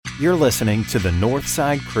You're listening to the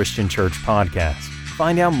Northside Christian Church podcast.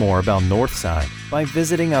 Find out more about Northside by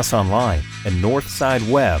visiting us online at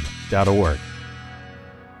northsideweb.org.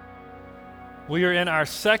 We are in our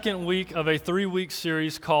second week of a 3-week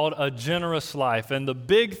series called A Generous Life. And the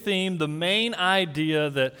big theme, the main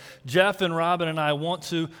idea that Jeff and Robin and I want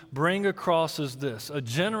to bring across is this: a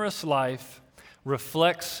generous life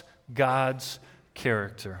reflects God's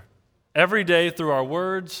character. Every day, through our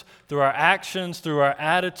words, through our actions, through our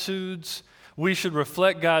attitudes, we should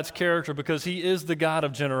reflect God's character because He is the God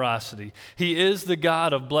of generosity. He is the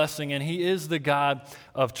God of blessing, and He is the God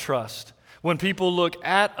of trust. When people look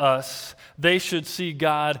at us, they should see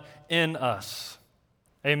God in us.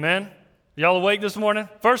 Amen? Y'all awake this morning?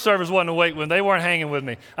 First service wasn't awake when they weren't hanging with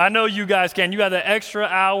me. I know you guys can. You got that extra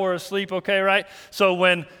hour of sleep, okay, right? So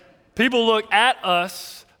when people look at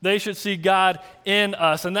us, they should see God in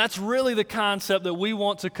us. And that's really the concept that we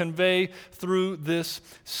want to convey through this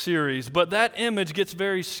series. But that image gets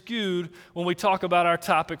very skewed when we talk about our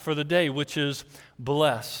topic for the day, which is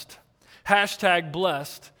blessed. Hashtag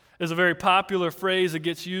blessed is a very popular phrase that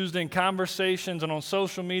gets used in conversations and on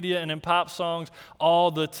social media and in pop songs all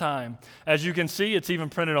the time. As you can see, it's even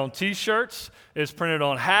printed on t-shirts, it's printed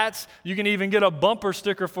on hats. You can even get a bumper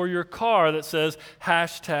sticker for your car that says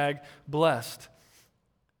hashtag blessed.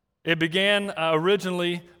 It began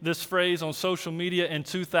originally, this phrase, on social media in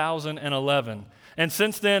 2011. And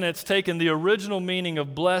since then, it's taken the original meaning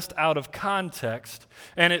of blessed out of context,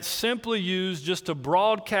 and it's simply used just to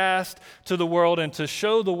broadcast to the world and to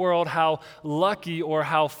show the world how lucky or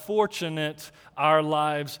how fortunate our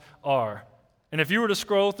lives are. And if you were to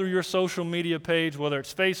scroll through your social media page, whether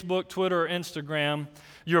it's Facebook, Twitter, or Instagram,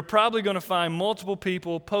 you're probably going to find multiple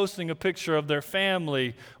people posting a picture of their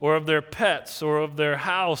family or of their pets or of their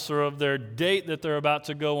house or of their date that they're about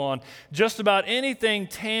to go on. Just about anything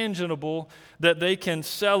tangible that they can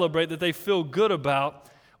celebrate, that they feel good about,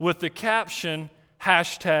 with the caption,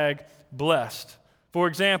 hashtag blessed. For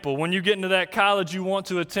example, when you get into that college you want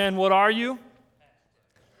to attend, what are you?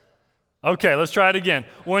 Okay, let's try it again.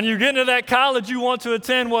 When you get into that college you want to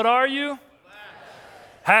attend, what are you?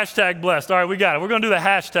 Hashtag blessed. All right, we got it. We're going to do the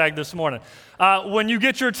hashtag this morning. When you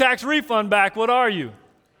get your tax refund back, what are you?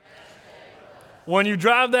 When you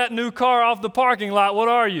drive that new car off the parking lot, what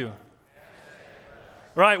are you?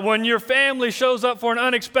 Right, when your family shows up for an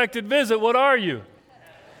unexpected visit, what are you?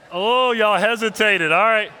 Oh, y'all hesitated. All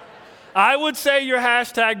right. I would say you're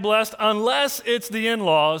hashtag blessed unless it's the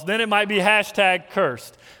in-laws. Then it might be hashtag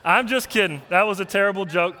cursed. I'm just kidding. That was a terrible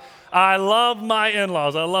joke. I love my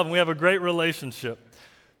in-laws. I love them. We have a great relationship.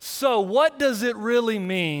 So what does it really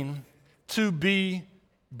mean to be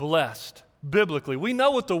blessed biblically? We know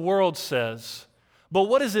what the world says, but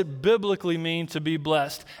what does it biblically mean to be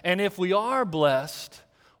blessed? And if we are blessed,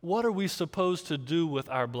 what are we supposed to do with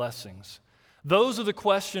our blessings? Those are the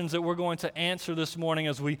questions that we're going to answer this morning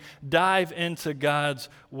as we dive into God's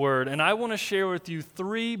Word. And I want to share with you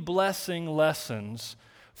 3 blessing lessons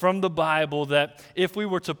from the Bible that, if we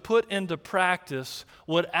were to put into practice,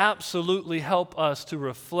 would absolutely help us to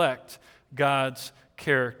reflect God's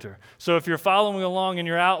character. So if you're following along in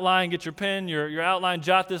your outline, get your pen, your outline,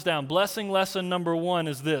 jot this down. Blessing lesson number 1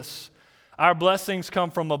 is this: our blessings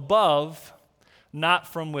come from above, not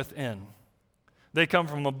from within. They come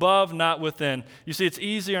from above, not within. You see, it's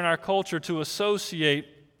easier in our culture to associate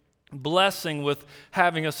blessing with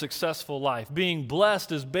having a successful life. Being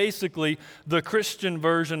blessed is basically the Christian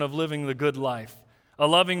version of living the good life. A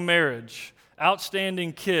loving marriage,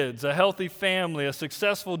 outstanding kids, a healthy family, a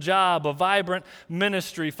successful job, a vibrant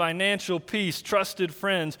ministry, financial peace, trusted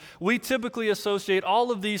friends. We typically associate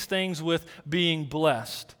all of these things with being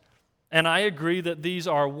blessed. And I agree that these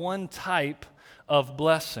are one type of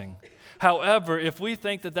blessing. However, if we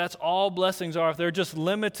think that that's all blessings are, if they're just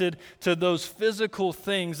limited to those physical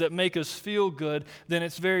things that make us feel good, then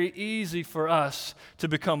it's very easy for us to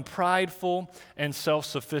become prideful and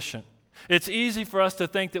self-sufficient. It's easy for us to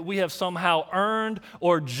think that we have somehow earned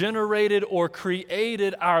or generated or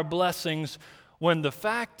created our blessings when the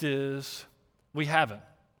fact is we haven't.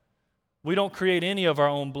 We don't create any of our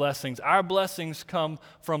own blessings. Our blessings come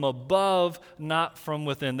from above, not from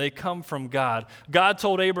within. They come from God. God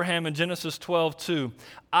told Abraham in Genesis 12:2,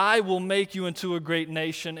 I will make you into a great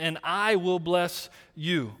nation, and I will bless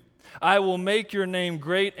you. I will make your name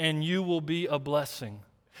great, and you will be a blessing.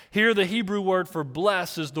 Here, the Hebrew word for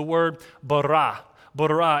bless is the word bara,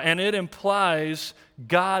 and it implies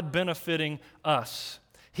God benefiting us.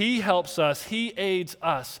 He helps us. He aids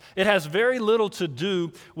us. It has very little to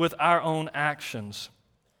do with our own actions.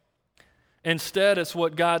 Instead, it's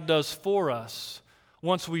what God does for us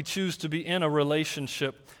once we choose to be in a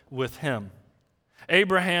relationship with Him.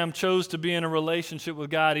 Abraham chose to be in a relationship with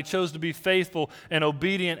God. He chose to be faithful and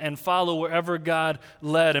obedient and follow wherever God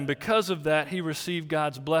led. And because of that, he received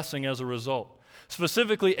God's blessing as a result.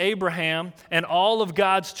 Specifically, Abraham and all of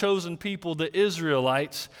God's chosen people, the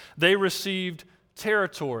Israelites, they received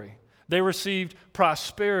territory. They received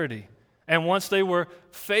prosperity. And once they were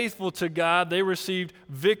faithful to God, they received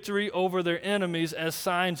victory over their enemies as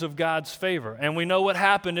signs of God's favor. And we know what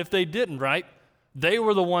happened if they didn't, right? They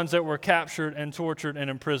were the ones that were captured and tortured and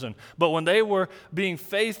imprisoned. But when they were being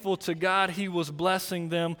faithful to God, he was blessing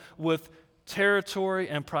them with territory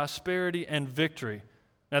and prosperity and victory.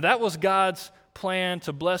 Now, that was God's plan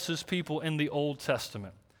to bless his people in the Old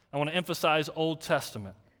Testament. I want to emphasize Old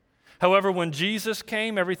Testament. However, when Jesus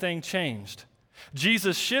came, everything changed.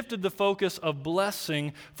 Jesus shifted the focus of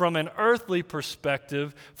blessing from an earthly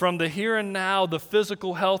perspective, from the here and now, the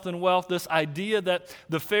physical health and wealth, this idea that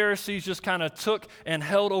the Pharisees just kind of took and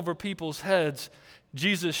held over people's heads.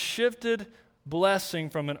 Jesus shifted blessing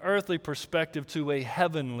from an earthly perspective to a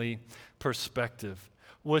heavenly perspective,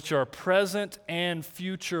 which are present and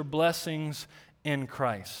future blessings in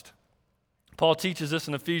Christ. Paul teaches this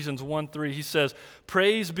in Ephesians 1:3. He says,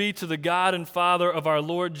 "Praise be to the God and Father of our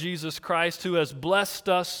Lord Jesus Christ, who has blessed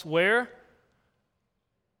us," where?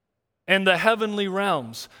 "In the heavenly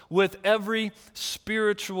realms, with every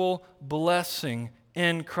spiritual blessing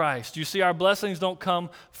in Christ." You see, our blessings don't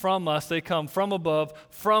come from us. They come from above,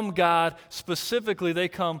 from God. Specifically, they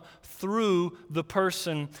come through the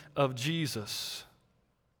person of Jesus.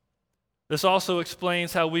 This also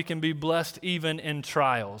explains how we can be blessed even in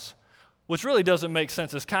trials, which really doesn't make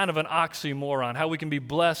sense. It's kind of an oxymoron, how we can be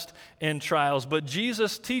blessed in trials. But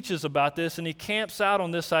Jesus teaches about this, and he camps out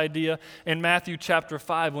on this idea in Matthew chapter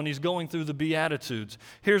 5 when he's going through the Beatitudes.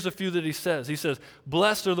 Here's a few that he says. He says,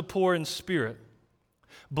 "Blessed are the poor in spirit.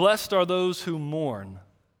 Blessed are those who mourn.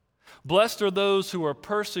 Blessed are those who are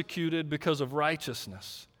persecuted because of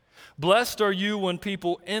righteousness. Blessed are you when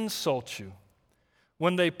people insult you,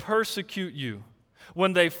 when they persecute you,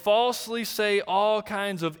 when they falsely say all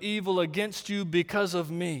kinds of evil against you because of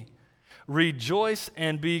me. Rejoice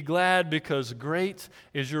and be glad, because great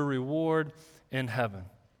is your reward in heaven."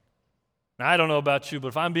 Now, I don't know about you, but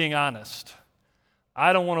if I'm being honest,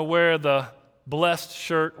 I don't want to wear the blessed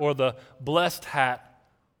shirt or the blessed hat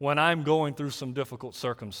when I'm going through some difficult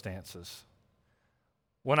circumstances,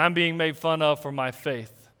 when I'm being made fun of for my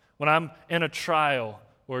faith, when I'm in a trial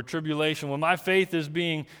or a tribulation, when my faith is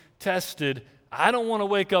being tested. I don't want to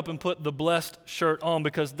wake up and put the blessed shirt on,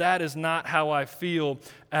 because that is not how I feel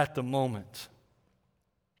at the moment.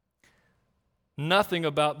 Nothing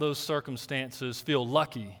about those circumstances feel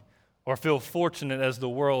lucky or feel fortunate, as the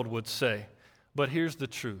world would say. But here's the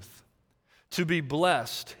truth. To be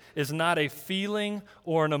blessed is not a feeling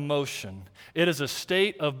or an emotion. It is a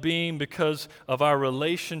state of being because of our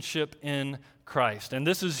relationship in Christ. And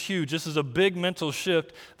this is huge. This is a big mental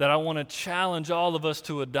shift that I want to challenge all of us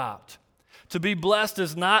to adopt. To be blessed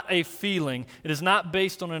is not a feeling. It is not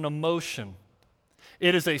based on an emotion.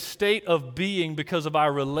 It is a state of being because of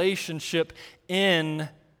our relationship in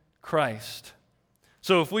Christ.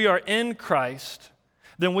 So if we are in Christ,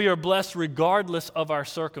 then we are blessed regardless of our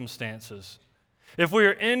circumstances. If we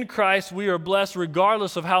are in Christ, we are blessed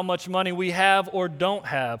regardless of how much money we have or don't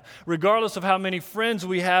have, regardless of how many friends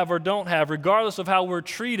we have or don't have, regardless of how we're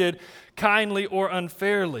treated kindly or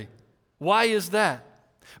unfairly. Why is that?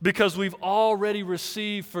 Because we've already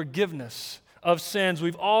received forgiveness of sins.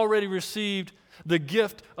 We've already received the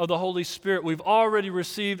gift of the Holy Spirit. We've already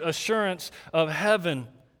received assurance of heaven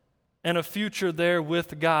and a future there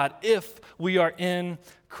with God if we are in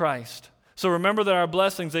Christ. So remember that our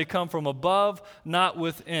blessings, they come from above, not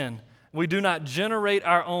within. We do not generate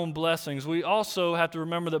our own blessings. We also have to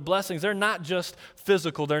remember that blessings, they're not just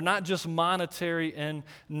physical. They're not just monetary in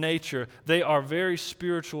nature. They are very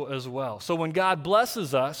spiritual as well. So when God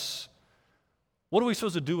blesses us, what are we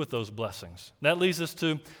supposed to do with those blessings? That leads us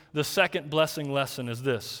to the second blessing lesson is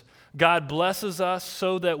this. God blesses us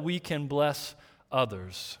so that we can bless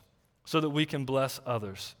others. So that we can bless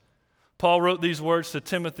others. Paul wrote these words to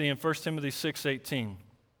Timothy in 1 Timothy 6:18.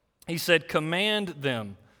 He said, "Command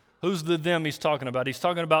them." Who's the them he's talking about? He's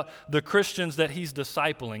talking about the Christians that he's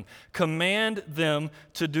discipling. "Command them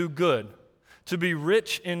to do good, to be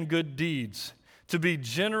rich in good deeds, to be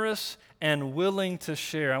generous and willing to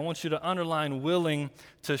share." I want you to underline willing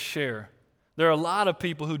to share. There are a lot of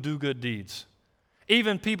people who do good deeds.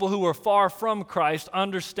 Even people who are far from Christ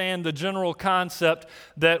understand the general concept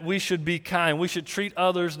that we should be kind. We should treat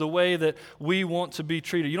others the way that we want to be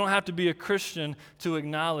treated. You don't have to be a Christian to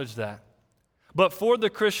acknowledge that. But for the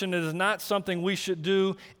Christian, it is not something we should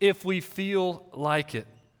do if we feel like it.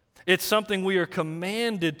 It's something we are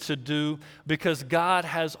commanded to do because God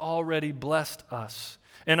has already blessed us.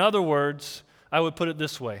 In other words, I would put it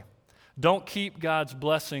this way: don't keep God's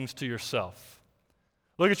blessings to yourself.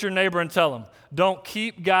 Look at your neighbor and tell him, don't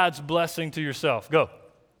keep God's blessing to yourself. Go.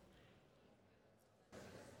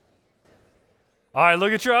 All right,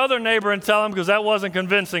 look at your other neighbor and tell him, because that wasn't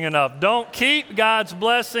convincing enough. Don't keep God's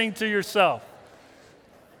blessing to yourself.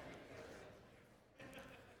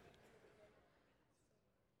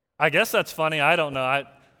 I guess that's funny. I don't know.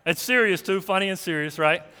 It's serious too, funny and serious,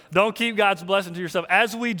 right? Don't keep God's blessing to yourself.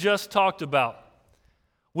 As we just talked about,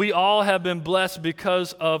 we all have been blessed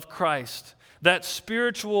because of Christ. That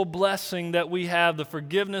spiritual blessing that we have, the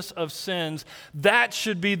forgiveness of sins, that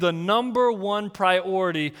should be the number one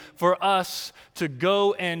priority for us to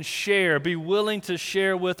go and share, be willing to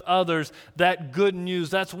share with others that good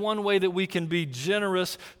news. That's one way that we can be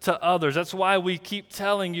generous to others. That's why we keep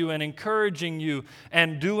telling you and encouraging you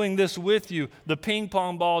and doing this with you, the ping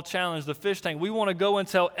pong ball challenge, the fish tank. We want to go and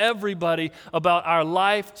tell everybody about our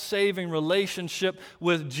life-saving relationship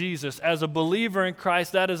with Jesus. As a believer in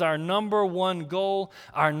Christ, that is our number one goal,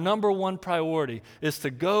 our number one priority, is to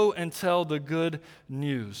go and tell the good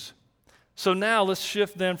news. So now let's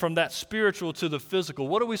shift then from that spiritual to the physical.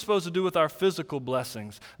 What are we supposed to do with our physical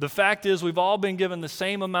blessings? The fact is, we've all been given the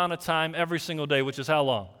same amount of time every single day, which is how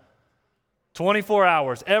long? 24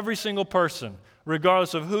 hours. Every single person,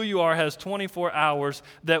 regardless of who you are, has 24 hours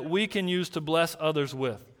that we can use to bless others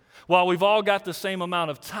with. While we've all got the same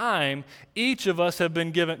amount of time, each of us have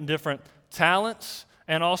been given different talents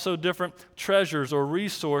and also different treasures or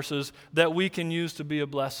resources that we can use to be a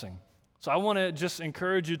blessing. So I want to just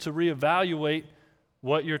encourage you to reevaluate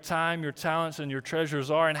what your time, your talents, and your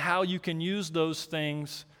treasures are and how you can use those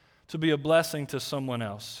things to be a blessing to someone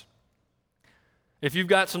else. If you've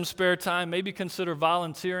got some spare time, maybe consider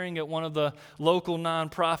volunteering at one of the local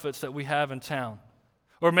nonprofits that we have in town.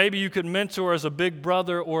 Or maybe you could mentor as a big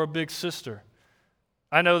brother or a big sister.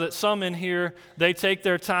 I know that some in here, they take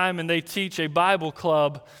their time and they teach a Bible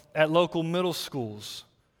club at local middle schools.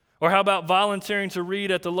 Or how about volunteering to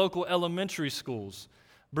read at the local elementary schools?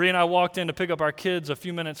 Bree and I walked in to pick up our kids a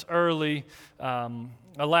few minutes early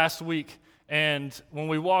last week, and when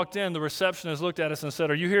we walked in, the receptionist looked at us and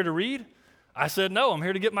said, "Are you here to read?" I said, "No, I'm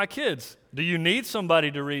here to get my kids." "Do you need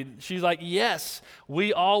somebody to read?" She's like, "Yes,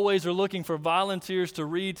 we always are looking for volunteers to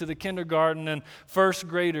read to the kindergarten and first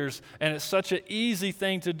graders, and it's such an easy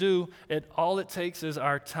thing to do. All it takes is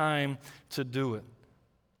our time to do it."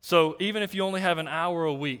 So even if you only have an hour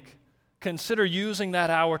a week, consider using that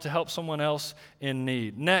hour to help someone else in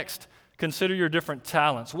need. Next, consider your different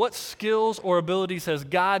talents. What skills or abilities has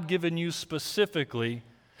God given you specifically,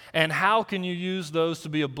 and how can you use those to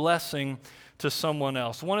be a blessing to someone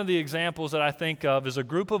else? One of the examples that I think of is a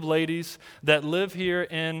group of ladies that live here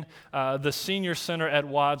in the senior center at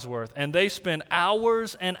Wadsworth, and they spend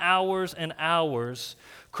hours and hours and hours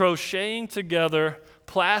crocheting together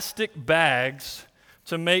plastic bags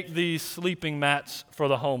to make these sleeping mats for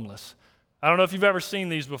the homeless. I don't know if you've ever seen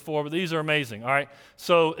these before, but these are amazing, all right?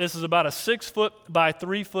 So this is about a 6-foot by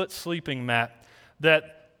 3-foot sleeping mat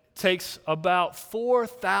that takes about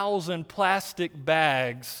 4,000 plastic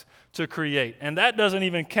bags to create. And that doesn't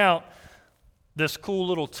even count this cool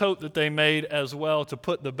little tote that they made as well to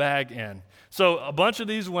put the bag in. So a bunch of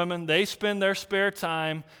these women, they spend their spare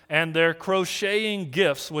time and they're crocheting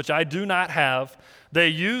gifts, which I do not have. They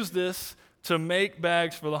use this to make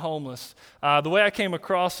bags for the homeless. The way I came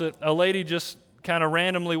across it, a lady just kind of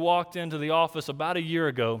randomly walked into the office about a year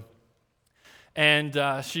ago,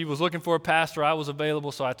 and she was looking for a pastor. I was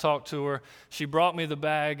available, so I talked to her. She brought me the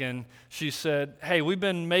bag, and she said, "Hey, we've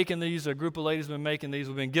been making these. A group of ladies have been making these.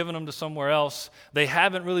 We've been giving them to somewhere else. They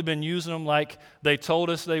haven't really been using them like they told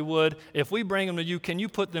us they would. If we bring them to you, can you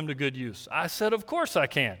put them to good use?" I said, "Of course I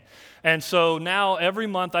can." And so now every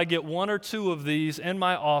month I get 1 or 2 of these in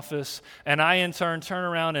my office, and I in turn turn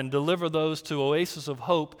around and deliver those to Oasis of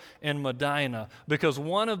Hope in Medina, because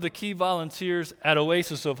one of the key volunteers at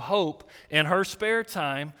Oasis of Hope, in her spare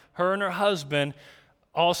time, her and her husband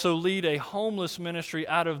also lead a homeless ministry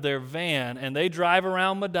out of their van, and they drive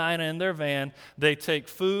around Medina in their van. They take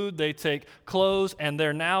food, they take clothes, and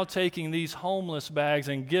they're now taking these homeless bags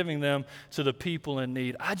and giving them to the people in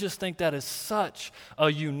need. I just think that is such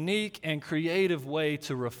a unique and creative way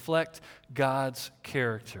to reflect God's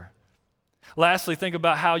character. Lastly, think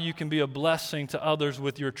about how you can be a blessing to others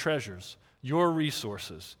with your treasures, your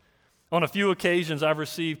resources. On a few occasions, I've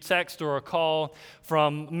received text or a call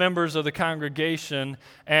from members of the congregation,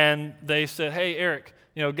 and they said, "Hey, Eric,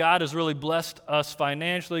 God has really blessed us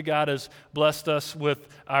financially. God has blessed us with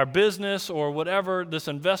our business or whatever, this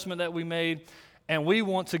investment that we made. and we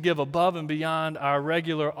want to give above and beyond our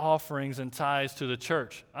regular offerings and tithes to the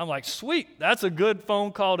church. I'm like, sweet, that's a good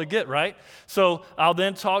phone call to get, right? So I'll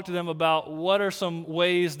then talk to them about what are some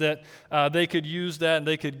ways that they could use that and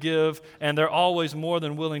they could give, and they're always more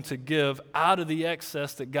than willing to give out of the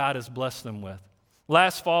excess that God has blessed them with.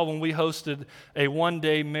 Last fall, when we hosted a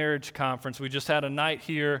one-day marriage conference, we just had a night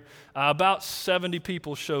here. About 70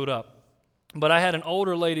 people showed up. But I had an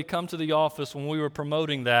older lady come to the office when we were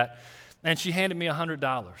promoting that, and she handed me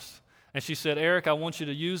 $100. And she said, Eric, I want you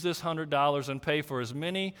to use this $100 and pay for as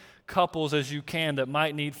many couples as you can that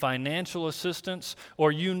might need financial assistance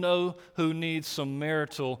or you know who needs some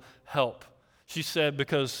marital help. She said,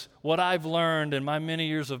 because what I've learned in my many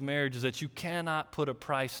years of marriage is that you cannot put a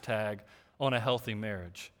price tag on a healthy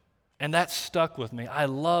marriage. And that stuck with me. I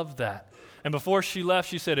love that. And before she left,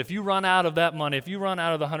 she said, if you run out of that money, if you run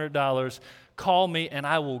out of the $100, call me and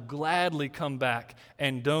I will gladly come back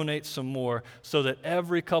and donate some more so that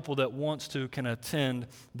every couple that wants to can attend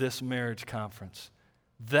this marriage conference.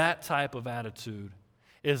 That type of attitude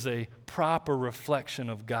is a proper reflection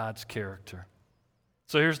of God's character.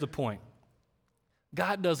 So here's the point.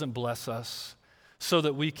 God doesn't bless us so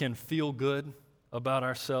that we can feel good about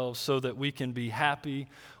ourselves, so that we can be happy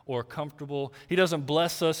or comfortable. He doesn't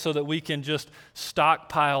bless us so that we can just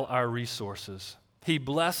stockpile our resources. He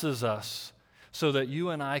blesses us so that you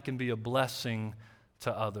and I can be a blessing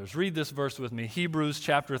to others. Read this verse with me. Hebrews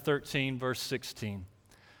chapter 13, verse 16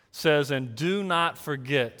 says, and do not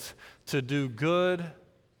forget to do good.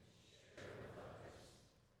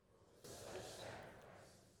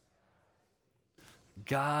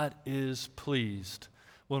 God is pleased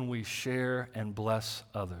when we share and bless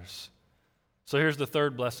others. So here's the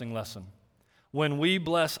third blessing lesson. When we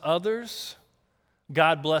bless others,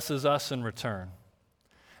 God blesses us in return.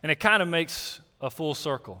 And it kind of makes a full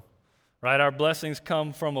circle, right? Our blessings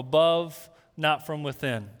come from above, not from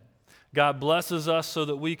within. God blesses us so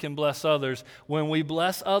that we can bless others. When we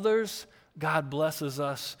bless others, God blesses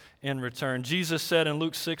us in return. Jesus said in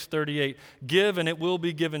Luke 6:38, give and it will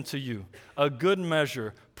be given to you. A good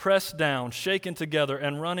measure, pressed down, shaken together,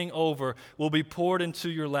 and running over will be poured into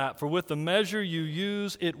your lap. For with the measure you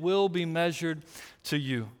use, it will be measured to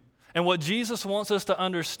you. And what Jesus wants us to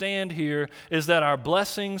understand here is that our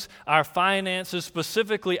blessings, our finances,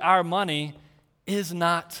 specifically our money, is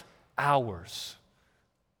not ours.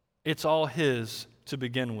 It's all His to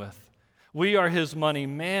begin with. We are His money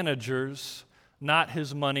managers, not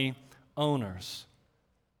His money owners.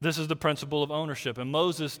 This is the principle of ownership. And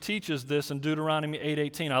Moses teaches this in Deuteronomy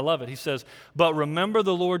 8:18. I love it. He says, but remember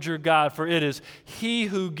the Lord your God, for it is He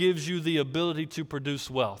who gives you the ability to produce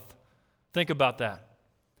wealth. Think about that.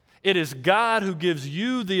 It is God who gives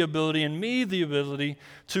you the ability and me the ability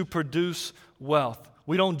to produce wealth.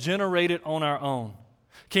 We don't generate it on our own.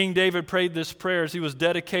 King David prayed this prayer as he was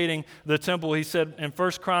dedicating the temple. He said in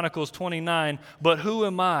 1 Chronicles 29, but who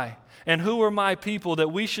am I and who are my people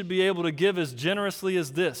that we should be able to give as generously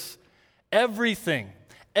as this? Everything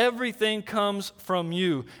comes from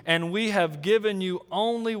you, and we have given you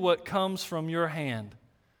only what comes from your hand.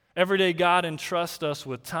 Every day God entrusts us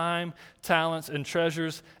with time, talents, and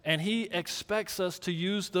treasures, and He expects us to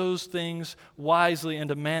use those things wisely and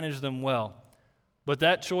to manage them well. But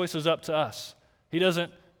that choice is up to us. He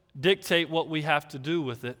doesn't dictate what we have to do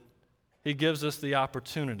with it. He gives us the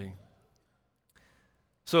opportunity.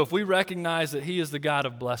 So if we recognize that He is the God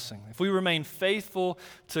of blessing, if we remain faithful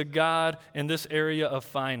to God in this area of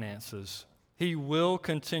finances, He will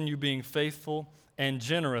continue being faithful and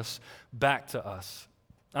generous back to us.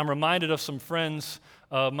 I'm reminded of some friends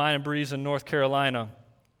of mine and Bree's in North Carolina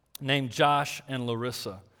named Josh and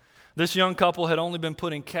Larissa. This young couple had only been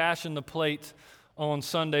putting cash in the plate on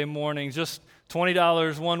Sunday mornings, just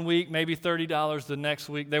 $20 one week, maybe $30 the next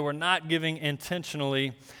week. They were not giving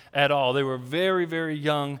intentionally at all. They were very, very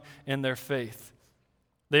young in their faith.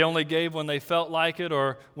 They only gave when they felt like it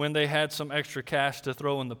or when they had some extra cash to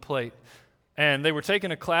throw in the plate. And they were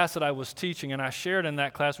taking a class that I was teaching, and I shared in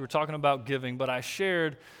that class, we were talking about giving, but I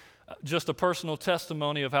shared just a personal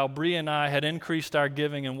testimony of how Bree and I had increased our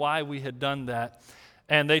giving and why we had done that.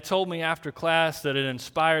 And they told me after class that it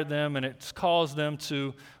inspired them and it's caused them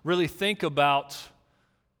to really think about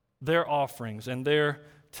their offerings and their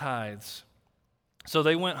tithes. So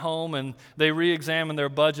they went home and they re-examined their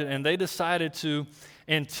budget and they decided to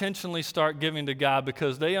intentionally start giving to God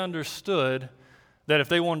because they understood that if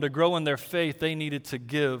they wanted to grow in their faith, they needed to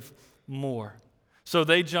give more. So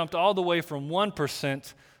they jumped all the way from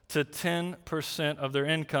 1% to 10% of their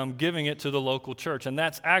income, giving it to the local church. And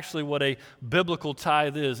that's actually what a biblical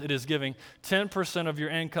tithe is. It is giving 10% of your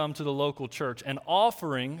income to the local church. An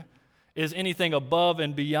offering is anything above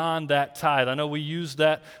and beyond that tithe. I know we use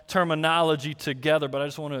that terminology together, but I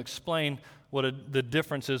just want to explain what the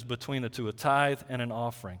difference is between the two, a tithe and an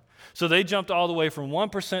offering. So they jumped all the way from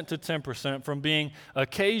 1% to 10%, from being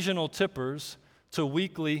occasional tippers to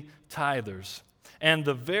weekly tithers. And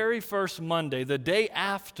the very first Monday, the day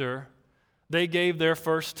after they gave their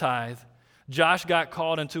first tithe, Josh got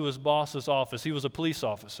called into his boss's office. He was a police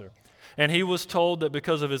officer. And he was told that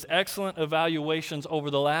because of his excellent evaluations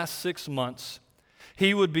over the last 6 months,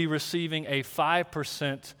 he would be receiving a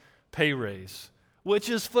 5% pay raise, which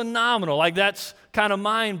is phenomenal. Like, that's kind of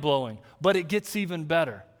mind-blowing, but it gets even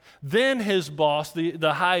better. Then his boss,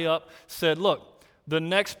 the high-up, said, look, the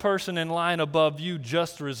next person in line above you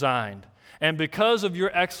just resigned. And because of your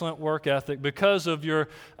excellent work ethic, because of your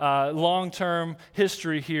long-term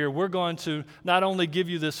history here, we're going to not only give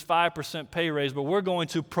you this 5% pay raise, but we're going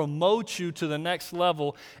to promote you to the next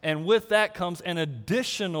level. And with that comes an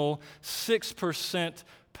additional 6%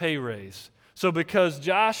 pay raise. So because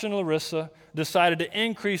Josh and Larissa decided to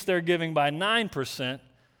increase their giving by 9%,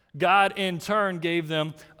 God in turn gave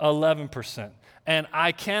them 11%. And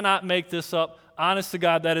I cannot make this up. Honest to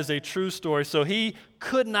God, that is a true story. So he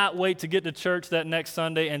could not wait to get to church that next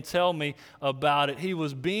Sunday and tell me about it. He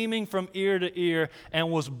was beaming from ear to ear and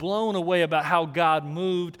was blown away about how God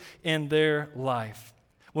moved in their life.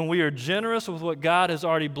 When we are generous with what God has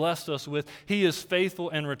already blessed us with, He is faithful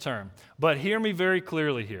in return. But hear me very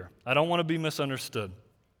clearly here. I don't want to be misunderstood.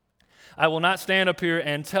 I will not stand up here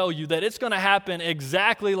and tell you that it's going to happen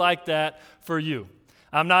exactly like that for you.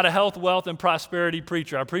 I'm not a health, wealth, and prosperity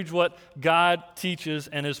preacher. I preach what God teaches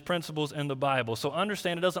and His principles in the Bible. So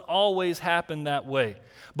understand it doesn't always happen that way.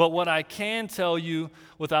 But what I can tell you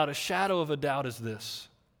without a shadow of a doubt is this.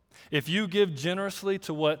 If you give generously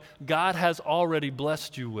to what God has already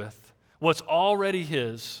blessed you with, what's already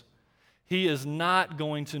His, He is not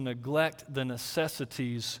going to neglect the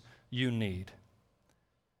necessities you need.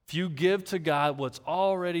 If you give to God what's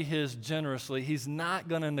already His generously, He's not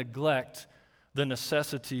going to neglect the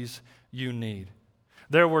necessities you need.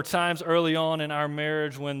 There were times early on in our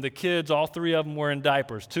marriage when the kids, all three of them were in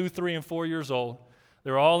diapers, 2, 3, and 4 years old.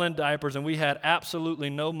 They were all in diapers, and we had absolutely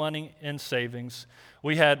no money in savings.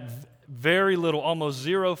 We had very little, almost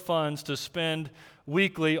zero funds to spend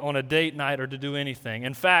weekly on a date night or to do anything.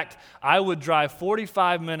 In fact, I would drive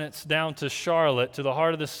 45 minutes down to Charlotte, to the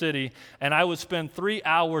heart of the city, and I would spend 3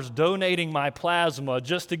 hours donating my plasma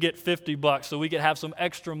just to get $50 so we could have some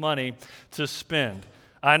extra money to spend.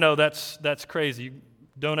 I know that's crazy. You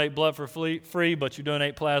donate blood for free, but you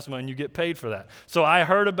donate plasma and you get paid for that. So I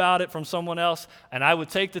heard about it from someone else, and I would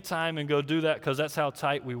take the time and go do that because that's how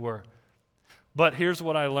tight we were. But here's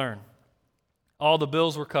what I learned. All the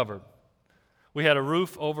bills were covered. We had a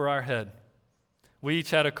roof over our head. We each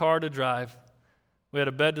had a car to drive. We had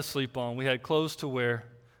a bed to sleep on. We had clothes to wear.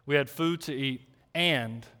 We had food to eat.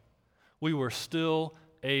 And we were still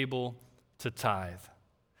able to tithe.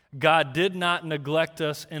 God did not neglect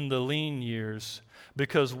us in the lean years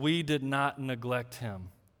because we did not neglect Him.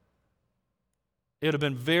 It would have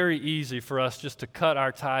been very easy for us just to cut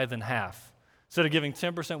our tithe in half. Instead of giving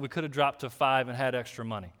 10%, we could have dropped to 5% and had extra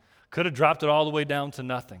money. Could have dropped it all the way down to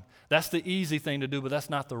nothing. That's the easy thing to do, but that's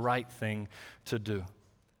not the right thing to do.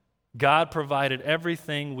 God provided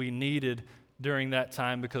everything we needed during that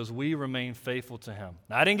time because we remained faithful to Him.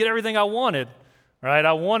 Now, I didn't get everything I wanted, right?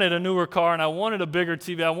 I wanted a newer car and I wanted a bigger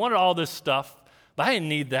TV. I wanted all this stuff, but I didn't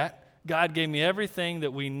need that. God gave me everything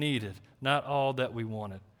that we needed, not all that we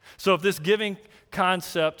wanted. So if this giving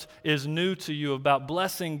concept is new to you about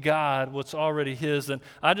blessing God, what's already His, then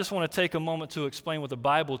I just want to take a moment to explain what the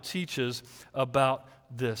Bible teaches about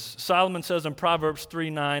this. Solomon says in Proverbs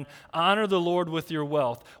 3:9, honor the Lord with your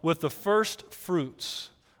wealth, with the first fruits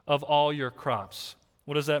of all your crops.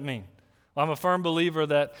 What does that mean? Well, I'm a firm believer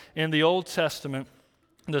that in the Old Testament,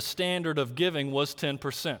 the standard of giving was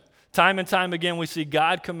 10%. Time and time again, we see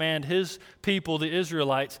God command His people, the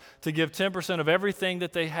Israelites, to give 10% of everything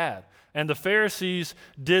that they had. And the Pharisees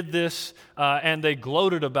did this, and they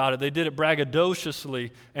gloated about it. They did it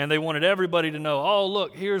braggadociously, and they wanted everybody to know, oh,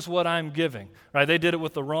 look, here's what I'm giving. Right? They did it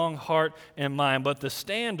with the wrong heart and mind. But the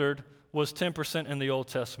standard was 10% in the Old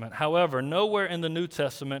Testament. However, nowhere in the New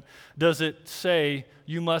Testament does it say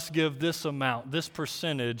you must give this amount, this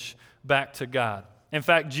percentage back to God. In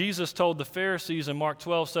fact, Jesus told the Pharisees in Mark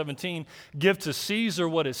 12:17, give to Caesar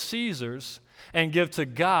what is Caesar's and give to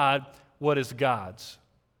God what is God's.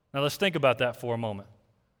 Now let's think about that for a moment.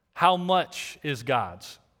 How much is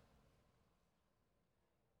God's?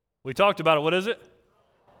 We talked about it. What is it?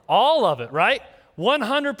 All of it, right?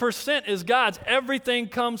 100% is God's. Everything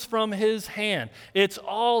comes from His hand. It's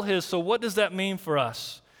all His. So what does that mean for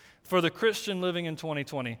us? for the Christian living in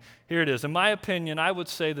 2020, here it is. In my opinion, I would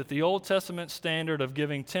say that the Old Testament standard of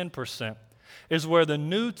giving 10% is where the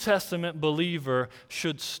New Testament believer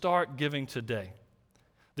should start giving today.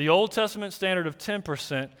 The Old Testament standard of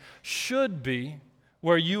 10% should be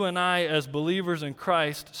where you and I, as believers in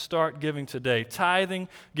Christ, start giving today. Tithing,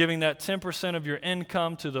 giving that 10% of your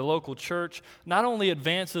income to the local church, not only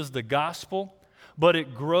advances the gospel, but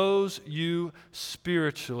it grows you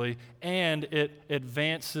spiritually and it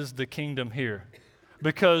advances the kingdom here.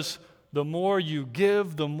 Because the more you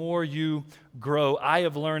give, the more you grow. I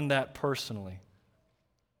have learned that personally.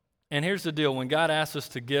 And here's the deal. When God asks us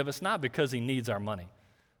to give, it's not because He needs our money.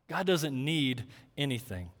 God doesn't need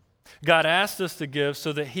anything. God asked us to give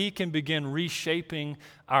so that He can begin reshaping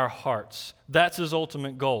our hearts. That's His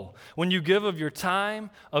ultimate goal. When you give of your time,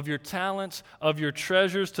 of your talents, of your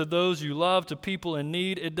treasures to those you love, to people in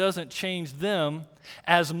need, it doesn't change them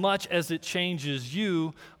as much as it changes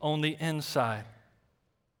you on the inside.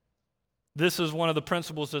 This is one of the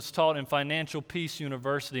principles that's taught in Financial Peace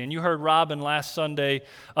University. And you heard Robin last Sunday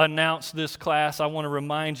announce this class. I want to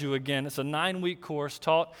remind you again. It's a 9-week course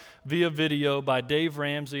taught via video by Dave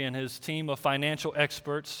Ramsey and his team of financial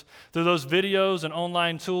experts. Through those videos and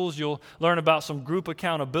online tools, you'll learn about some group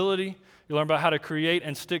accountability. You'll learn about how to create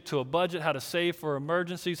and stick to a budget, how to save for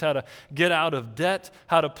emergencies, how to get out of debt,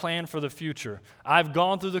 how to plan for the future. I've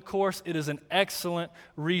gone through the course. It is an excellent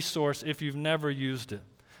resource if you've never used it.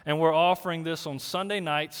 And we're offering this on Sunday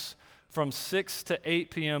nights from 6 to 8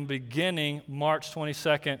 p.m. beginning March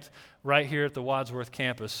 22nd right here at the Wadsworth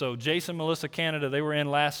campus. So Jason, Melissa, Canada, they were in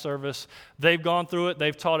last service. They've gone through it.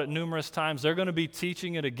 They've taught it numerous times. They're going to be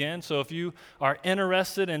teaching it again. So if you are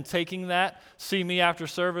interested in taking that, see me after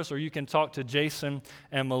service, or you can talk to Jason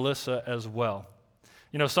and Melissa as well.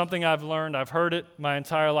 You know, something I've learned, I've heard it my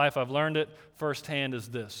entire life, I've learned it firsthand, is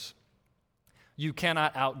this: you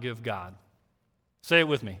cannot outgive God. Say it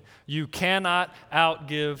with me. You cannot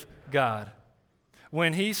outgive God.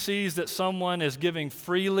 When He sees that someone is giving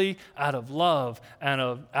freely out of love and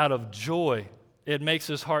out of joy, it makes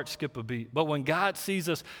His heart skip a beat. But when God sees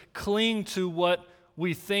us cling to what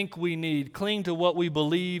we think we need, cling to what we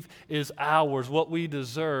believe is ours, what we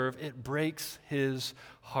deserve, it breaks His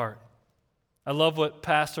heart. I love what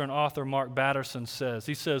pastor and author Mark Batterson says.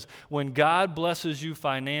 He says, when God blesses you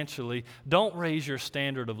financially, don't raise your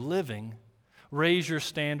standard of living, raise your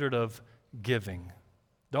standard of giving.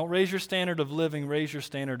 Don't raise your standard of living, raise your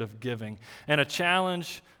standard of giving. And a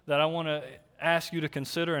challenge that I want to ask you to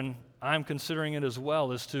consider, and I'm considering it as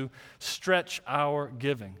well, is to stretch our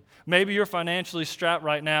giving. Maybe you're financially strapped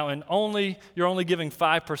right now and you're only giving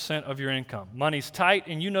 5% of your income. Money's tight,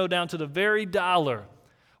 and you know down to the very dollar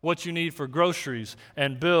what you need for groceries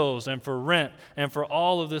and bills and for rent and for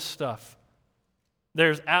all of this stuff.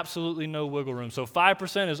 There's absolutely no wiggle room. So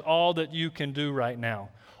 5% is all that you can do right now.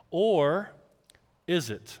 Or is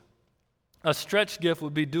it? A stretch gift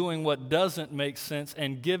would be doing what doesn't make sense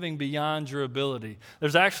and giving beyond your ability.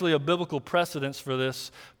 There's actually a biblical precedence for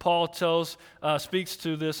this. Paul speaks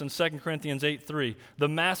to this in 2 Corinthians 8:3. The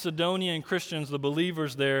Macedonian Christians, the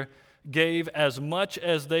believers there, gave as much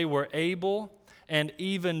as they were able and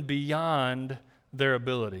even beyond their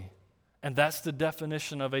ability. And that's the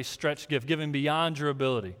definition of a stretch gift, giving beyond your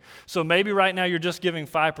ability. So maybe right now you're just giving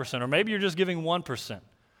 5%, or maybe you're just giving 1%.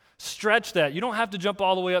 Stretch that. You don't have to jump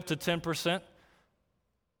all the way up to 10%.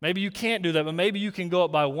 Maybe you can't do that, but maybe you can go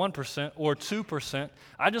up by 1% or 2%.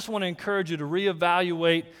 I just want to encourage you to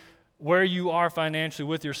reevaluate where you are financially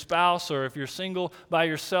with your spouse, or if you're single by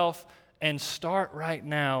yourself, and start right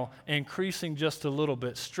now increasing just a little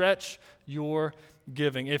bit. Stretch your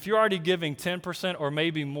giving. If you're already giving 10% or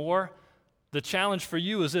maybe more, the challenge for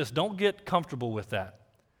you is this: don't get comfortable with that.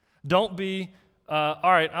 Don't be, all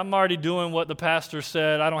right, I'm already doing what the pastor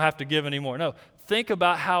said, I don't have to give anymore. No, think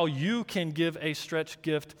about how you can give a stretch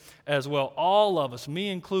gift as well. All of us, me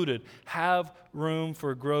included, have room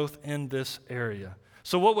for growth in this area.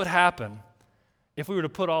 So what would happen if we were to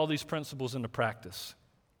put all these principles into practice?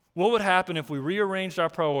 What would happen if we rearranged our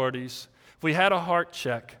priorities, if we had a heart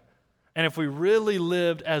check, and if we really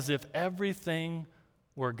lived as if everything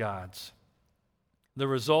were God's? The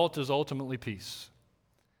result is ultimately peace,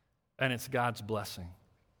 and it's God's blessing.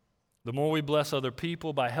 The more we bless other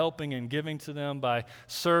people by helping and giving to them, by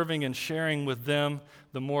serving and sharing with them,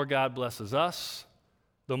 the more God blesses us,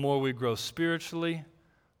 the more we grow spiritually,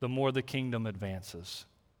 the more the kingdom advances.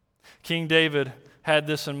 King David had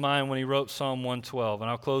this in mind when he wrote Psalm 112, and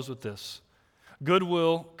I'll close with this. Good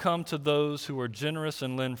will come to those who are generous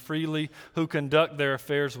and lend freely, who conduct their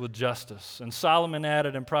affairs with justice. And Solomon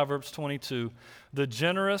added in Proverbs 22, the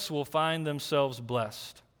generous will find themselves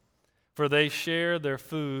blessed, for they share their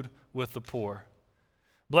food with the poor.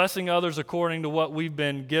 Blessing others according to what we've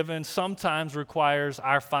been given sometimes requires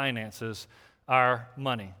our finances, our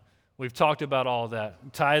money. We've talked about all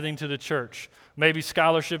that. Tithing to the church, maybe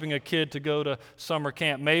scholarshiping a kid to go to summer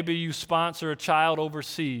camp. Maybe you sponsor a child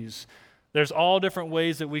overseas. There's all different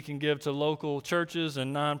ways that we can give to local churches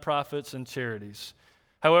and nonprofits and charities.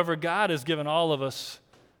 However, God has given all of us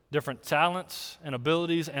different talents and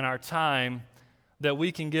abilities and our time that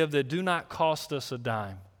we can give that do not cost us a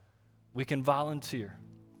dime. We can volunteer.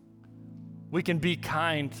 We can be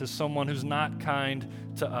kind to someone who's not kind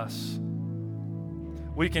to us.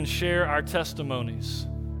 We can share our testimonies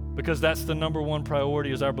because that's the number one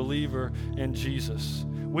priority as our believer in Jesus.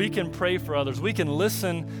 We can pray for others. We can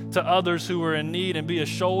listen to others who are in need and be a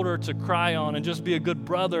shoulder to cry on and just be a good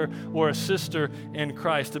brother or a sister in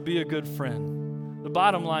Christ, to be a good friend. The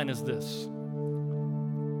bottom line is this.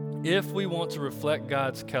 If we want to reflect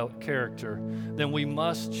God's character, then we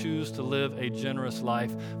must choose to live a generous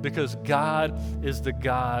life because God is the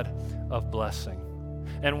God of blessing.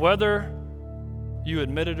 And whether you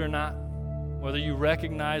admit it or not, whether you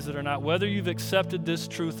recognize it or not, whether you've accepted this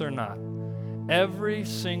truth or not, every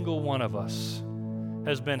single one of us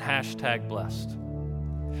has been #blessed.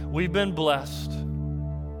 We've been blessed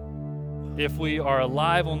if we are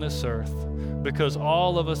alive on this earth because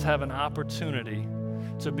all of us have an opportunity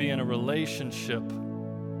to be in a relationship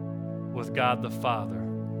with God the Father,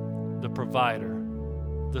 the provider,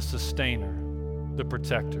 the sustainer, the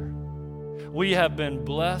protector. We have been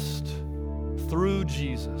blessed through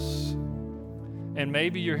Jesus. And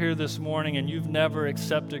maybe you're here this morning and you've never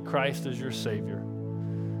accepted Christ as your Savior.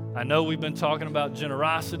 I know we've been talking about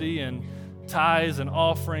generosity and tithes and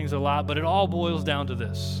offerings a lot, but it all boils down to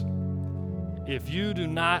this. If you do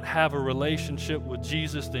not have a relationship with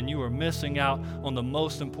Jesus, then you are missing out on the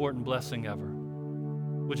most important blessing ever,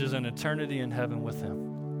 which is an eternity in heaven with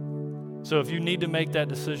Him. So if you need to make that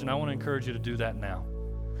decision, I want to encourage you to do that now.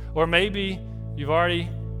 Or maybe you've already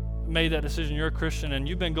made that decision, you're a Christian, and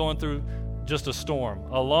you've been going through just a storm,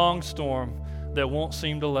 a long storm that won't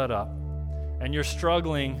seem to let up, and you're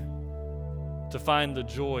struggling to find the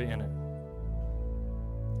joy in it.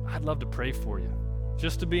 I'd love to pray for you,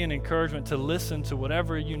 just to be an encouragement, to listen to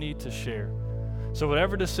whatever you need to share. So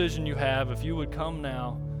whatever decision you have, if you would come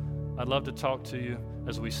now, I'd love to talk to you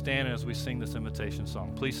as we stand and as we sing this invitation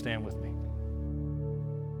song. Please stand with me.